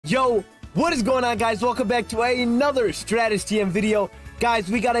Yo, what is going on, guys? Welcome back to another StratticeTM video. Guys,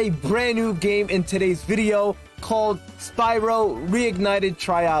 we got a brand new game in today's video called Spyro Reignited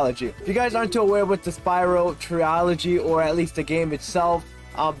Trilogy. If you guys aren't too aware with the Spyro Trilogy, or at least the game itself,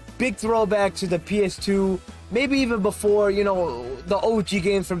 big throwback to the PS2, maybe even before, you know, the OG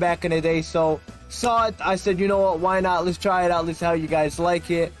games from back in the day. So saw it, I said, you know what, why not? Let's try it out, let's see how you guys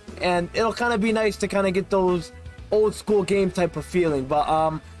like it. And it'll kind of be nice to kind of get those old school game type of feeling. But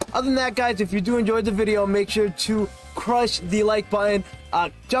other than that, guys, if you do enjoy the video, make sure to crush the like button,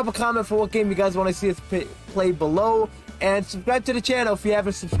 drop a comment for what game you guys want to see us play below, and subscribe to the channel if you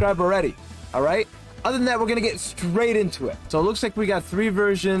haven't subscribed already. All right, other than that, we're gonna get straight into it. So it looks like we got 3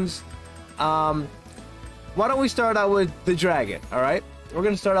 versions. Why don't we start out with the dragon? All right, we're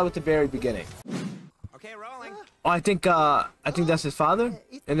gonna start out with the very beginning. Okay, rolling. Oh, I think that's his father,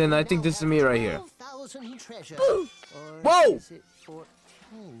 and then I think this is me right here. Whoa!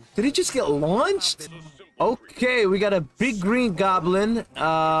 Did he just get launched? Okay, we got a big green goblin.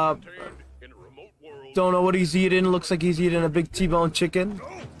 Don't know what he's eating. Looks like he's eating a big T-bone chicken.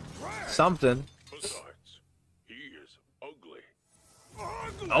 Something.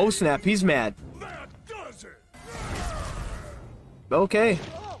 Oh snap, he's mad. Okay.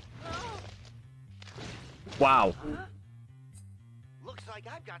 Wow. Looks like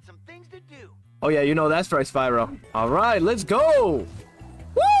I've got some things to do. Oh yeah, you know that's right, Spyro. All right, let's go.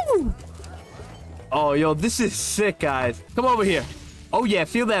 Woo! Oh, yo, this is sick, guys. Come over here. Oh yeah,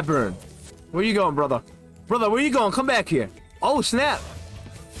 feel that burn. Where you going, brother? Brother, where you going? Come back here. Oh snap.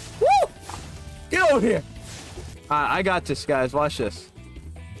 Woo! Get over here. I got this, guys. Watch this.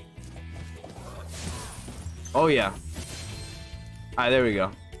 Oh yeah. All right, there we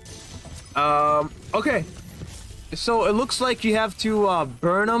go. Okay. So it looks like you have to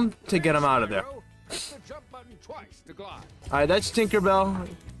burn them to get them out of there. Alright, that's Tinkerbell.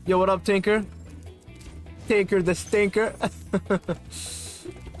 Yo, what up, Tinker? Tinker the Stinker.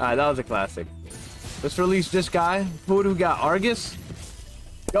 Alright, that was a classic. Let's release this guy. Who do we got? Argus?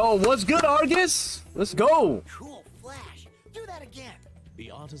 Yo, what's good, Argus? Let's go. Cool flash. Do that again.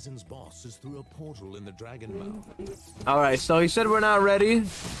 The artisan's boss is through a portal in the dragon mouth. Alright, so he said we're not ready.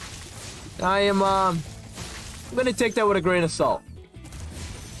 I'm gonna take that with a grain of salt.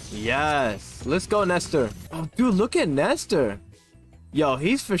 Yes, let's go, Nestor. Oh, dude, look at Nestor. Yo,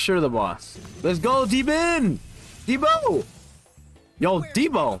 he's for sure the boss. Let's go, D-Bin. Debo. Yo,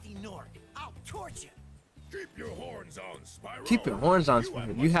 Debo. I'll torch you. Keep your horns on, Spyro. Keep your horns on,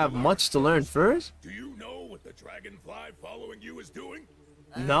 Spyro. You have much to learn first. Do you know what the dragonfly following you is doing?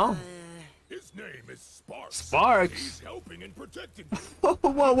 No. His name is Sparks. Sparks? He's helping and protecting you. Whoa,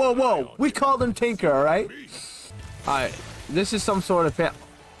 whoa, whoa, whoa. We called him Tinker, all right? All right, this is some sort of...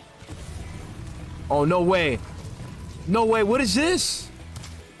 Oh, no way. No way. What is this?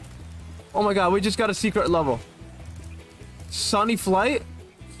 Oh, my God. We just got a secret level. Sunny Flight?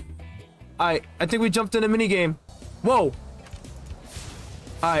 Alright. I think we jumped in a minigame. Whoa.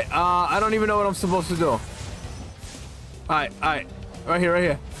 Alright. I don't even know what I'm supposed to do. Alright. Alright. Right here. Right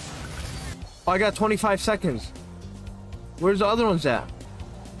here. Oh, I got 25 seconds. Where's the other ones at?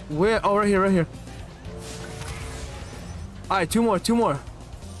 Where? Oh, right here. Right here. Alright. 2 more. 2 more.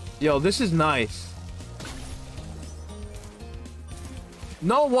 Yo, this is nice.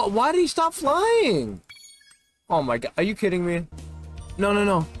 No, what? Why did he stop flying? Oh my God, are you kidding me? No, no,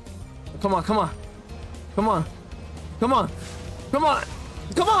 no. Come on, come on. Come on. Come on. Come on.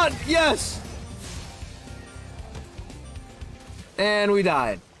 Come on. Yes. And we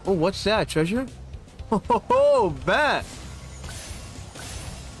died. Oh, what's that? Treasure? Oh, bet.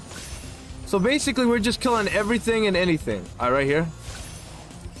 So basically, we're just killing everything and anything. All right, right here.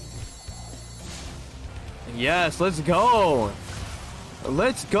 Yes, let's go.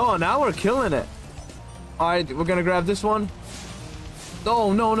 Let's go. Now we're killing it. All right, we're gonna grab this one.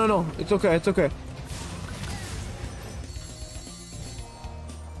 No, no, no, no. It's okay. It's okay.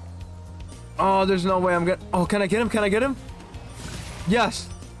 Oh, there's no way I'm gonna... Oh, can I get him? Can I get him? Yes.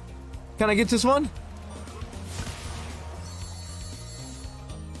 Can I get this one?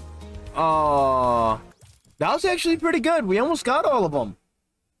 Oh, that was actually pretty good. We almost got all of them.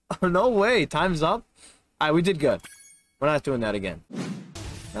 No way. Time's up. All right, we did good. We're not doing that again.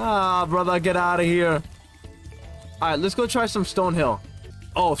 Ah, brother, get out of here. All right, let's go try some Stonehill.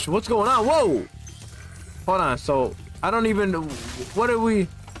 Oh, so what's going on? Whoa. Hold on. So I don't even... What are we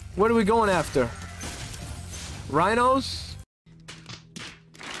going after? Rhinos?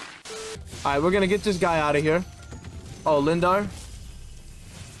 All right, we're going to get this guy out of here. Oh, Lindar.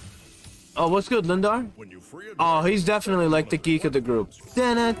 Oh, what's good, Lindar? Oh, he's definitely like the geek of the group.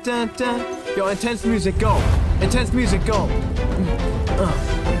 Dun, dun, dun, dun. Yo, intense music, go. Intense music, go.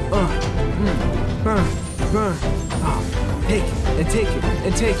 burn. Oh, take it, and take it,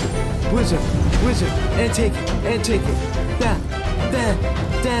 and take it. Wizard, wizard, and take it, and take it. Da, da,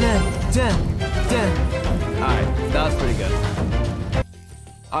 da, da, da, da. Alright, that was pretty good.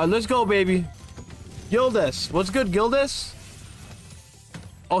 Alright, let's go, baby. Gildas. What's good, Gildas?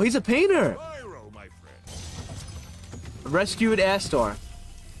 Oh, he's a painter. Spyro, my friend. Rescued Astor.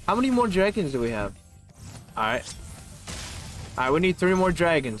 How many more dragons do we have? Alright. Alright, we need 3 more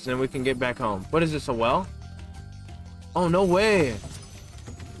dragons, then we can get back home. What is this, a well? Oh, no way.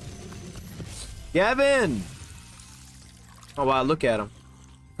 Gavin! Oh, wow, look at him.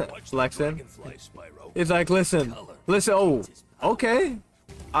 Flexing. He's like, listen. Listen, oh, okay.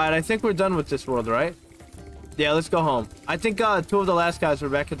 Alright, I think we're done with this world, right? Yeah, let's go home. I think 2 of the last guys were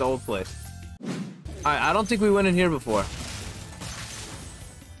back at the old place. Alright, I don't think we went in here before.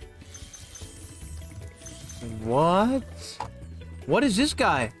 What? What is this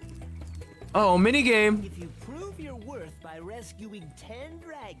guy? Oh, minigame. If you prove your worth by rescuing 10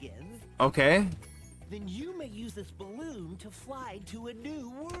 dragons, Okay. then you may use this balloon to fly to a new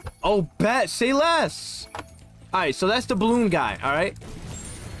world. Oh, bet. Say less. Alright, so that's the balloon guy, alright?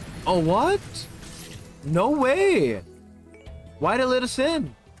 Oh, what? No way. Why'd it let us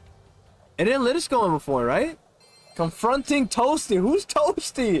in? It didn't let us go in before, right? Confronting Toasty. Who's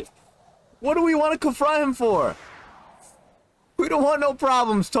Toasty? What do we want to confront him for? We don't want no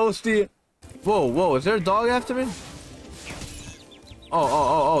problems, Toasty. Whoa, whoa. Is there a dog after me?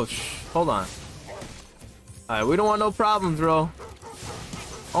 Oh. Shh. Hold on. Alright, we don't want no problems, bro.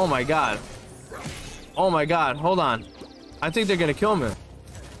 Oh my god. Oh my god. Hold on. I think they're gonna kill me.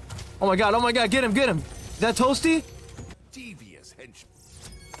 Oh my god. Oh my god. Get him. Get him. Is that Toasty? Devious henchman.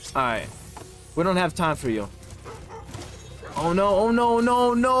 Alright. We don't have time for you. Oh no. Oh no.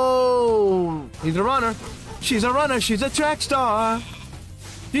 No. No. He's a runner. She's a runner. She's a track star.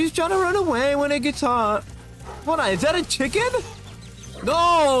 She's trying to run away when it gets hot. Hold on. Is that a chicken?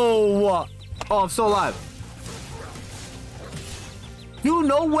 No. Oh, I'm still alive. Dude,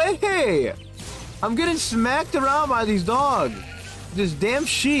 no way. I'm getting smacked around by these dogs. This damn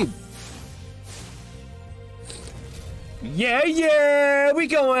sheep. Yeah, we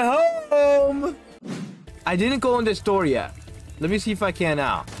going home. I didn't go in this door yet. Let me see if I can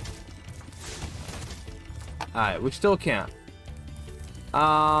now. Alright, we still can't.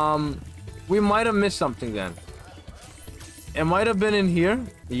 We might have missed something then. It might have been in here.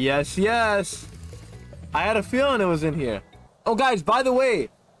 Yes, yes. I had a feeling it was in here. Oh, guys, by the way,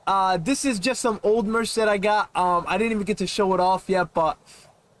 this is just some old merch that I got. I didn't even get to show it off yet, but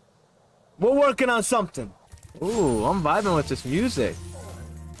we're working on something. Ooh, I'm vibing with this music.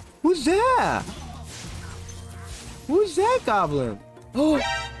 Who's that? Who's that goblin? Oh,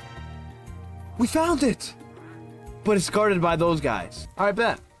 we found it. But it's guarded by those guys. All right,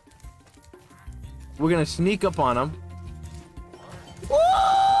 bet. We're gonna sneak up on them.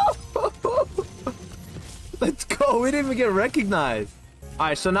 Let's go. We didn't even get recognized. All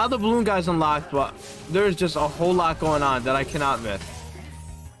right, so now the balloon guy's unlocked, but there's just a whole lot going on that I cannot miss.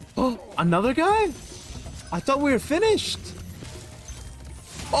 Oh, another guy? I thought we were finished.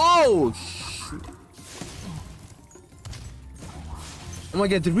 Oh, shoot. Oh my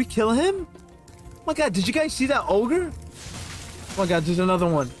god, did we kill him? Oh my god, did you guys see that ogre? Oh my god, there's another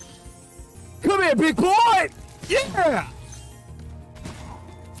one. Come here, big boy! Yeah!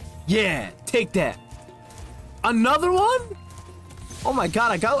 Yeah, take that. Another one? Oh my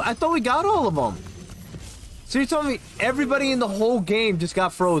god, I thought we got all of them. So you're telling me everybody in the whole game just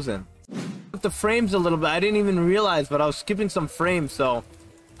got frozen? The frames a little bit. I didn't even realize, but I was skipping some frames, so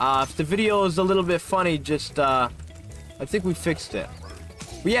if the video is a little bit funny, just I think we fixed it.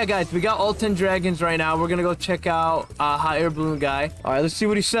 But yeah, guys, we got all 10 dragons right now. We're gonna go check out hot air balloon guy. All right, let's see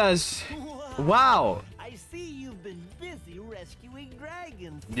what he says. Wow. I see you've been busy rescuing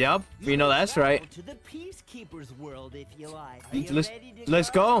dragons. Yep, you know that's right. To the Peacekeeper's world, if you like. Are you ready to Let's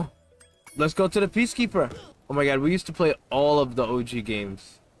go? go. Let's go to the Peacekeeper. Oh my god, we used to play all of the OG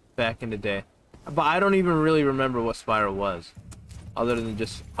games back in the day. But I don't even really remember what Spyro was. Other than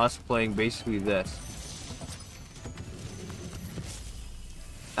just us playing basically this.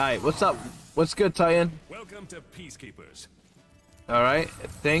 Alright, what's up? What's good, Titan? Welcome to Peacekeepers. Alright,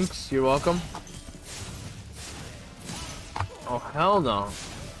 thanks. You're welcome. Oh, hell no.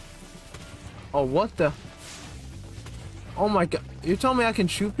 Oh, what the? Oh my god. You're telling me I can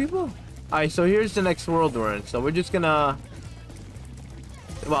shoot people? Alright, so here's the next world we're in. So we're just gonna...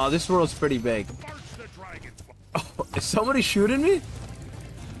 Wow, this world's pretty big. Oh, is somebody shooting me?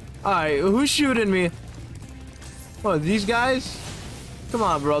 Alright, who's shooting me? Oh, these guys? Come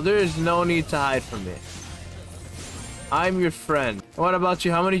on, bro. There is no need to hide from me. I'm your friend. What about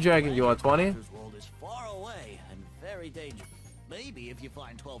you? How many dragons you want? 20? very dangerous. Maybe if you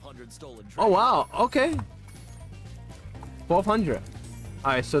find 1,200 stolen treasure. Oh, wow. Okay. 1,200.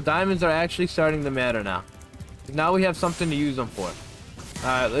 Alright, so diamonds are actually starting to matter now. Now we have something to use them for.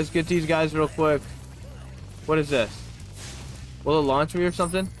 Alright, let's get these guys real quick. What is this? Will it launch me or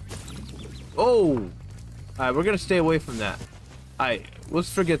something? Oh! Alright, we're gonna stay away from that. Alright,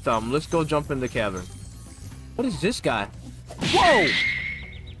 let's forget them. Let's go jump in the cavern. What is this guy? Whoa!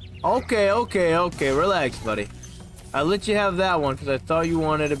 Okay, okay, okay. Relax, buddy. I let you have that one because I thought you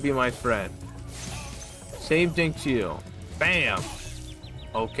wanted to be my friend. Same thing to you. Bam!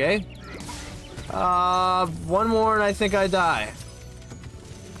 Okay. One more and I think I die.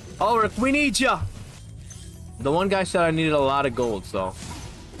 Ulrich, we need ya! The one guy said I needed a lot of gold, so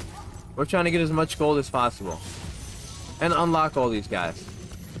we're trying to get as much gold as possible. And unlock all these guys.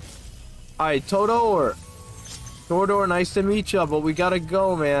 Alright, Todor, nice to meet ya, but we gotta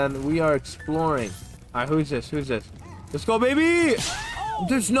go, man. We are exploring. Alright, who's this? Who's this? Let's go, baby!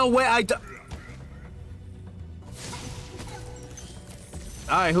 There's no way I...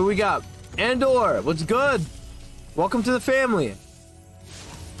 Alright, who we got? Andor, what's good? Welcome to the family.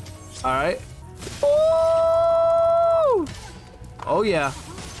 Alright. Oh, yeah.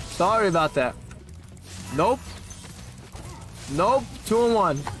 Sorry about that. Nope. Nope. 2 and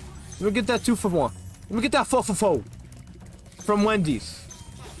 1. Let me get that 2 for 1. Let me get that 4 for 4. From Wendy's.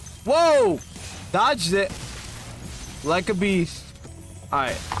 Whoa! Dodged it. Like a beast.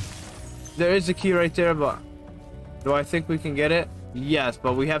 Alright. There is a key right there, but do I think we can get it? Yes,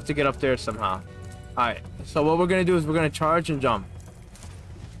 but we have to get up there somehow. Alright. So what we're going to do is we're going to charge and jump.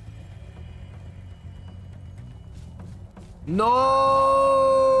 No!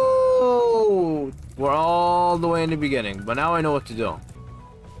 We're all the way in the beginning, but now I know what to do.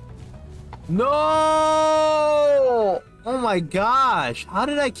 No! Oh my gosh. How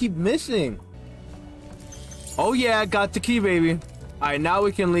did I keep missing? Oh yeah, got the key, baby. Alright, now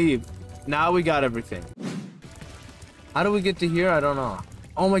we can leave. Now we got everything. How do we get to here? I don't know.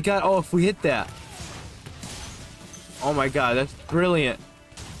 Oh my god. Oh, if we hit that. Oh my god, that's brilliant.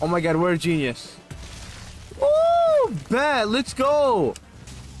 Oh my god, we're a genius. Woo! Bet, let's go.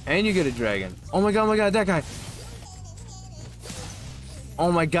 And you get a dragon. Oh my god, that guy.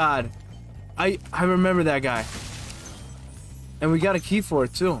 Oh my god. I remember that guy. And we got a key for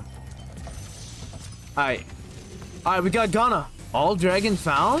it too. Alright. Alright, we got Ghana. All dragons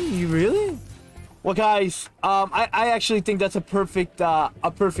found? You really? Well, guys, I actually think that's a perfect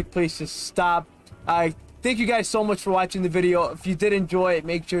place to stop. I thank you guys so much for watching the video. If you did enjoy it,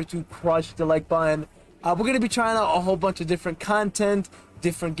 make sure to crush the like button. We're going to be trying out a whole bunch of different content,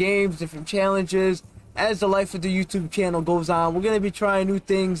 different games, different challenges. As the life of the YouTube channel goes on, we're going to be trying new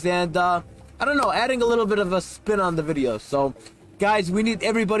things and, I don't know, adding a little bit of a spin on the video. So, guys, we need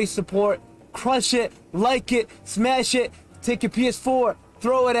everybody's support. Crush it, like it, smash it, take your PS4,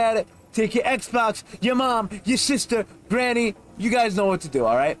 throw it at it, take your Xbox, your mom, your sister, granny. You guys know what to do,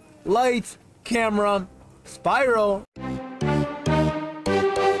 all right? Lights, camera, Spyro.